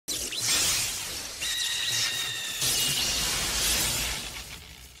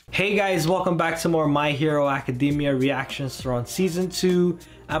Hey guys, welcome back to more My Hero Academia reactions. We're on season 2,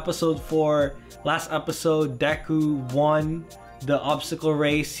 episode 4. Last episode, Deku won the obstacle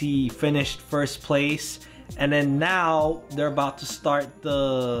race. He finished first place. And then now they're about to start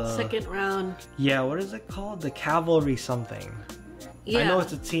the second round. Yeah, what is it called? The Cavalry something. Yeah. I know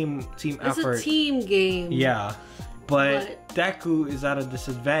it's a team effort. It's a team game. Yeah. But Deku is at a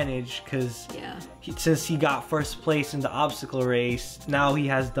disadvantage because since he got first place in the obstacle race, now he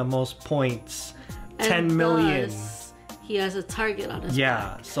has the most points, and 10 million. He has a target on his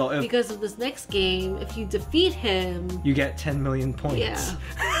back. So because of this next game, if you defeat him, you get 10 million points.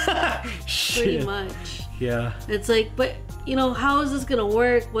 Yeah. Pretty much. Yeah. It's like, but you know, how is this gonna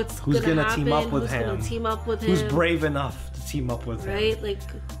work? Who's gonna happen? Team up with Who's him? gonna team up with him? Who's brave enough to team up with him? Right? Like,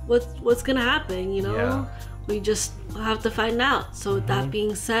 what's gonna happen? You know? Yeah. We just have to find out. So with that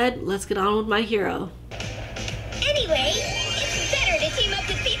being said, let's get on with My Hero. Anyway, it's better to team up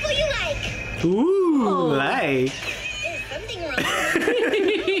with people you like. Ooh, like. There's something wrong.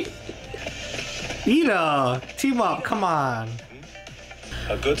 Ida, team up, come on.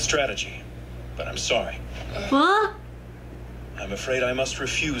 A good strategy, but I'm sorry. Huh? I'm afraid I must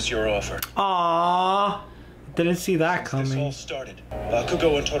refuse your offer. Aww. Didn't see that coming. This all started.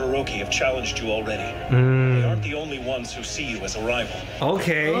 Bakugo and Todoroki have challenged you already. They aren't the only ones who see you as a rival.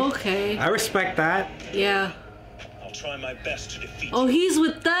 Okay. Okay. I respect that. Yeah. I'll try my best to defeat Oh, you. he's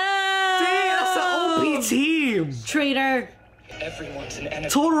with them! Damn, that's an OP team! Traitor. Everyone's an enemy.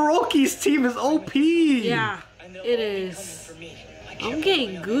 Todoroki's team is OP! Yeah, it is. I'm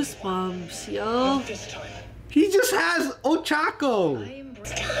getting goosebumps, yo. This time. He just has Ochako!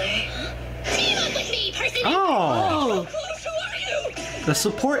 Team up with me, person. Oh! Close, who are you? The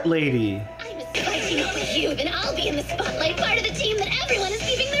support lady. If I team up with you, then I'll be in the spotlight, part of the team that everyone is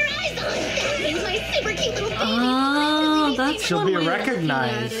keeping their eyes on. That means my super cute little baby. Oh, that's She'll one be way of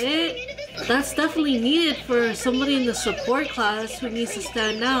recognized. looking at it. That's definitely needed for somebody in the support class who needs to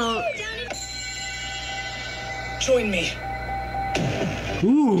stand out. Join me.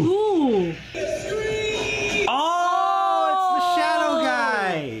 Ooh. Ooh. Oh, it's the shadow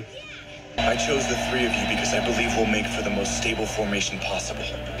guy. I chose the three of you because I believe we'll make for the most stable formation possible.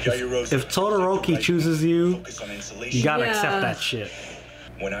 If Todoroki chooses you, focus on insulation. you gotta accept that shit.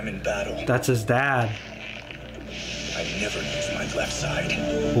 When I'm in battle, That's his dad. I never use my left side.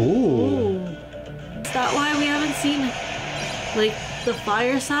 Ooh. Is that why we haven't seen, like, the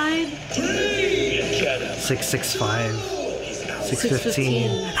fire side? 665.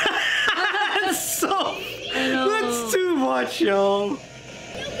 615. That's so. That's too much, yo.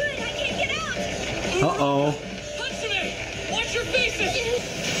 Uh-oh. Watch your faces!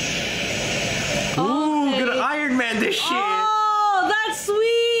 Ooh, gonna Iron Man this shit. Oh, that's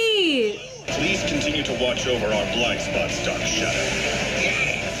sweet! Please continue to watch over our blind spots, Dark Shadow.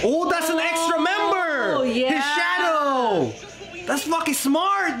 Oh, that's an extra member. Oh, yeah. His shadow. That's fucking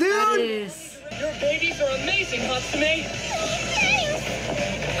smart, dude. That is. Your babies are amazing, Hatsune.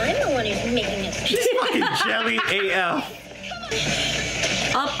 I'm the one who's making it. She's fucking jelly AF.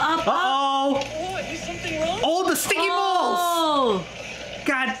 Up, up, up. Uh-oh. What? Is something wrong? Oh, the sticky balls. Oh.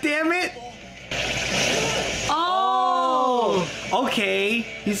 God damn it. Oh. Okay.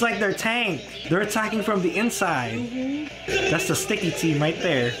 He's like their tank. They're attacking from the inside. That's the sticky team right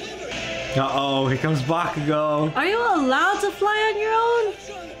there. Uh-oh, here comes Bakugo. Are you allowed to fly on your own?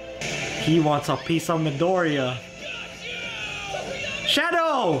 He wants a piece of Midoriya.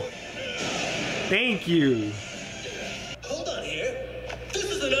 Shadow! Thank you. Hold on here. This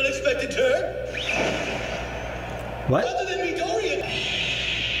is an unexpected turn. What? Other than Midoriya.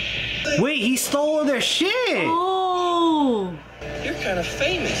 Wait, he stole their shit! Oh. You're kind of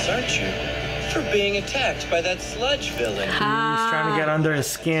famous, aren't you? For being attacked by that sludge villain. He's trying to get under his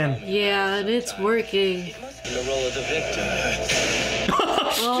skin. Yeah, and it's working. In the role of the victim.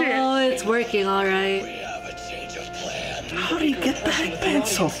 Oh, it's working, alright. We have a change of plan. How do you get the headband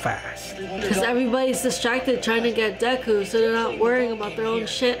so fast? Because everybody's distracted trying to get Deku, so they're not worrying about their own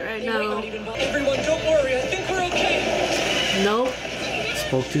shit right now. Everyone, don't worry. I think we're okay. Nope.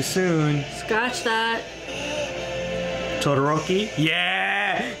 Spoke too soon. Scratch that. Todoroki?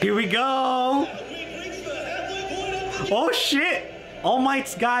 Yeah! Here we go! Oh shit! All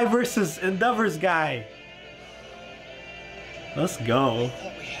Might's guy versus Endeavor's guy. Let's go.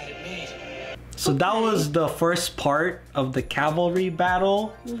 So that was the first part of the Cavalry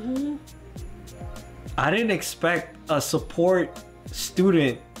Battle. I didn't expect a support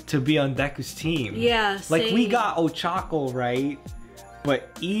student to be on Deku's team. Yeah, Like, we same. got Ochako, right? But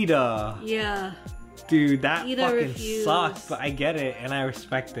Ida... Yeah. Dude, that Ida fucking refused. sucks, but I get it and I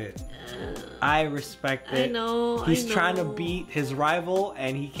respect it. I respect it. I know. He's trying to beat his rival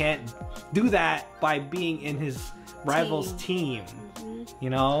and he can't do that by being in his rival's team. You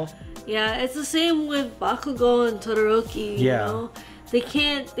know? Yeah, it's the same with Bakugo and Todoroki. You know? They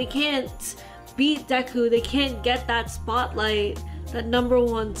can't beat Deku. They can't get that spotlight, that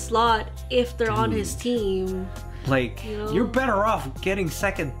 #1 slot if they're on his team. Like, you know? You're better off getting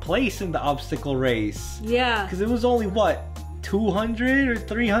second place in the obstacle race. Yeah. Because it was only, what, 200 or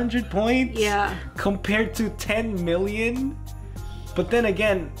 300 points? Yeah. Compared to 10 million? But then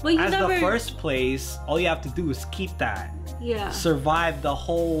again, as the first place, all you have to do is keep that. Yeah. Survive the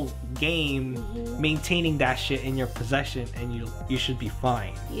whole game, maintaining that shit in your possession, and you should be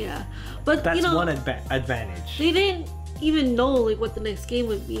fine. Yeah. But, that's you know, one advantage. They didn't even know like what the next game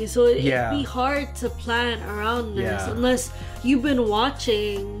would be, so it'd be hard to plan around this unless you've been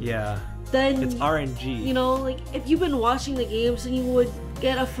watching. Then it's RNG. You know, like if you've been watching the games, then you would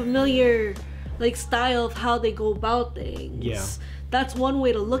get a familiar like style of how they go about things. That's one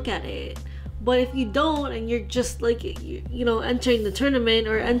way to look at it. But if you don't, and you're just like you know, entering the tournament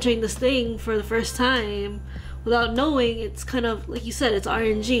or entering this thing for the first time without knowing, it's kind of like you said, it's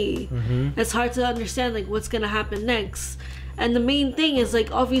RNG. It's hard to understand like what's gonna happen next. And the main thing is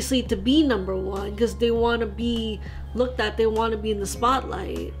like obviously to be #1 because they want to be looked at, they want to be in the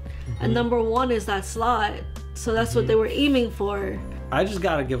spotlight, and #1 is that slot. So that's what they were aiming for. I just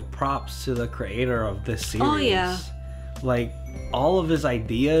gotta give props to the creator of this series. Oh yeah. Like all of his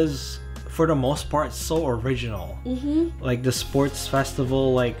ideas, for the most part, so original. Like the sports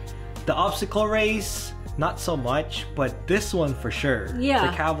festival, like the obstacle race, not so much, but this one for sure.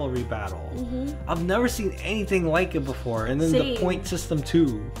 The Cavalry Battle. I've never seen anything like it before. And then the point system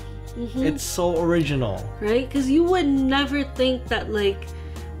too. It's so original. Right? Because you would never think that like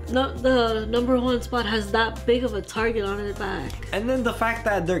the #1 spot has that big of a target on its back. And then the fact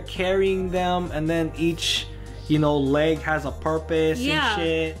that they're carrying them, and then each, you know, leg has a purpose and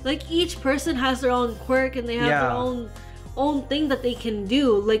shit. Like each person has their own quirk and they have their own thing that they can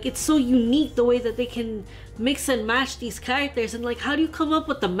do. Like it's so unique the way that they can mix and match these characters. And like, how do you come up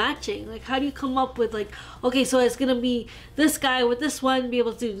with the matching? Like, how do you come up with like, okay, so it's gonna be this guy with this one be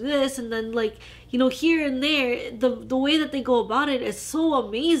able to do this, and then like, you know, here and there, the way that they go about it is so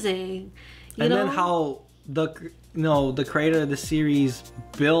amazing. You know? Then how the creator of the series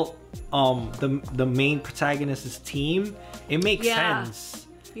built the main protagonist's team, it makes sense.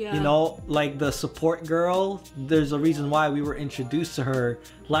 You know, like the support girl, there's a reason why we were introduced to her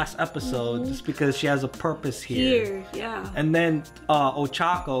last episode, just because she has a purpose here. And then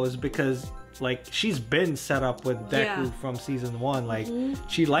Ochako is because like she's been set up with Deku from season 1. Like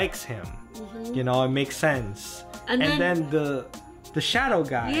she likes him. You know, it makes sense. And then the shadow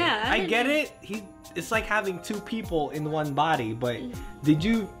guy. I get it. It's like having two people in one body, but did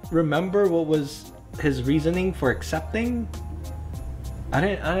you remember what was his reasoning for accepting? I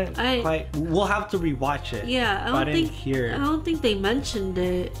didn't quite. We'll have to rewatch it. I don't think they mentioned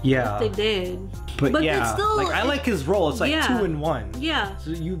it. If they did. But it's still, like I like his role. It's like 2 in 1.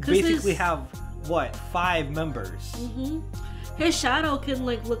 So you basically have what, 5 members. His shadow can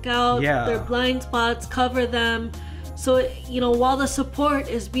like look out their blind spots, cover them. So you know, while the support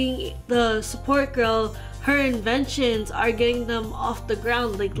girl, her inventions are getting them off the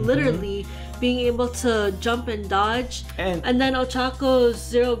ground, like literally being able to jump and dodge. And then Ochako's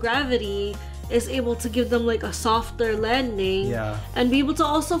zero gravity is able to give them like a softer landing and be able to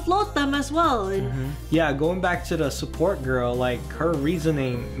also float them as well. And going back to the support girl, like her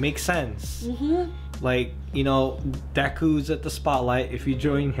reasoning makes sense. Like, you know, Deku's at the spotlight. If you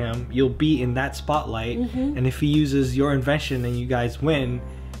join him, you'll be in that spotlight. And if he uses your invention and you guys win,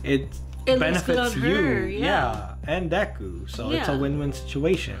 it benefits you. And Deku. So it's a win-win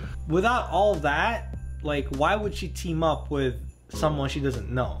situation. Without all that, like, why would she team up with someone she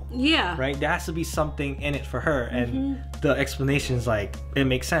doesn't know? Right? There has to be something in it for her. And the explanation is like, it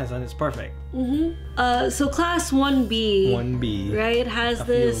makes sense and it's perfect. So class 1B, right, has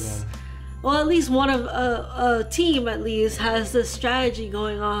this, well, at least one of a team at least has this strategy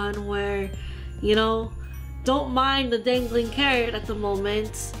going on where, you know, don't mind the dangling carrot at the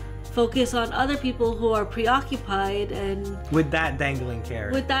moment. Focus on other people who are preoccupied and with that dangling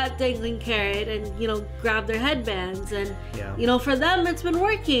carrot, and you know, grab their headbands. And you know, for them it's been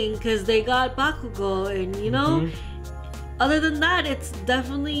working because they got Bakugo. And you know, other than that, it's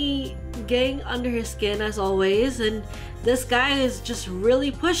definitely getting under his skin as always. And this guy is just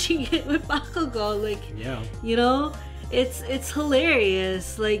really pushing it with Bakugo. Like, you know, it's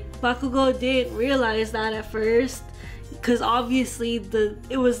hilarious. Like, Bakugo didn't realize that at first, because obviously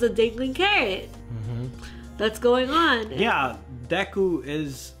it was the dangling carrot. that's going on. Yeah, Deku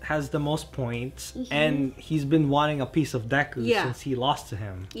has the most points, and he's been wanting a piece of Deku since he lost to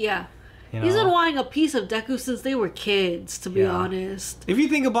him. Yeah. You know? He's been wanting a piece of Deku since they were kids, to be honest. If you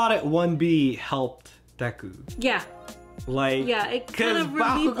think about it, 1B helped Deku. Yeah. Like, because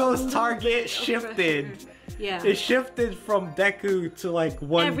Bakugo's target shifted. Yeah. It shifted from Deku to like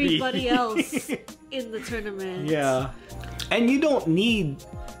 1B. Everybody else in the tournament. Yeah. And you don't need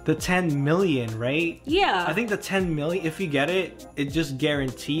the 10 million, right? Yeah. I think the 10 million, if you get it, it just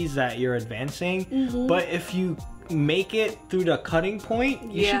guarantees that you're advancing. But if you make it through the cutting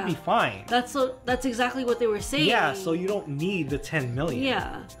point, you should be fine. That's exactly what they were saying. Yeah, so you don't need the 10 million.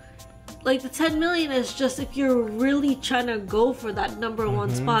 Yeah. Like the 10 million is just if you're really trying to go for that number one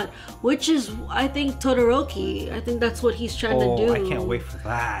spot, which is, I think, Todoroki. I think that's what he's trying to do. I can't wait for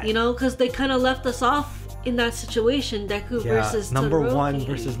that. You know, because they kind of left us off in that situation, Deku versus number Todoroki. 1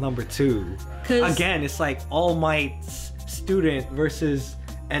 versus number 2. Again, it's like All Might's student versus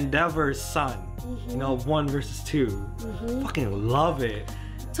Endeavor's son. You know, 1 versus 2. Fucking love it.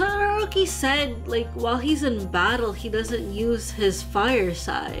 Todoroki said, like, while he's in battle, he doesn't use his fire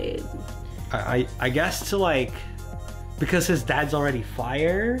side. I guess to like, because his dad's already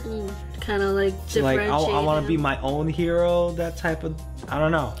fire. Kind of like differentiate. Like, I want to be my own hero. That type of, I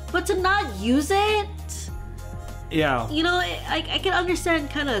don't know. But to not use it. Yeah. You know, I can understand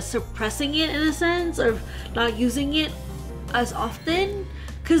kind of suppressing it in a sense, or not using it as often,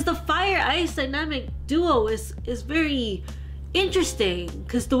 because the fire-ice dynamic duo is very interesting,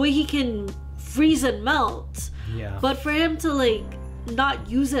 because the way he can freeze and melt. Yeah. But for him to like not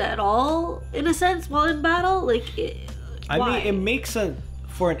use it at all, in a sense, while in battle, like, I mean, it makes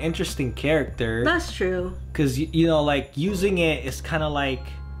for an interesting character. That's true. Because you know, like, using it is kind of like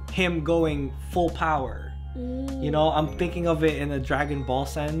him going full power. You know, I'm thinking of it in a Dragon Ball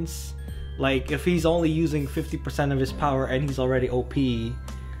sense. Like, if he's only using 50% of his power and he's already OP,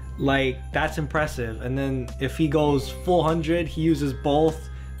 like, that's impressive. And then if he goes full 100, he uses both,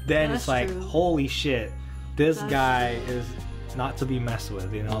 then That's it's like, true. holy shit, this guy is not to be messed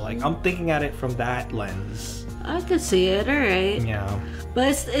with, you know? Like, I'm thinking at it from that lens. I could see it, alright. Yeah.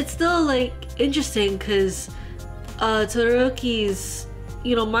 But it's still like interesting because Todoroki's,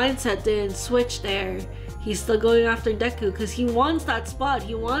 you know, mindset didn't switch there. He's still going after Deku because he wants that spot.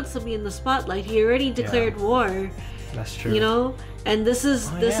 He wants to be in the spotlight. He already declared war. That's true. You know? And this is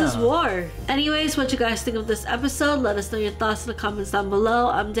war. Anyways, what you guys think of this episode? Let us know your thoughts in the comments down below.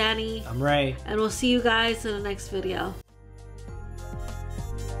 I'm Danii. I'm Ray. And we'll see you guys in the next video.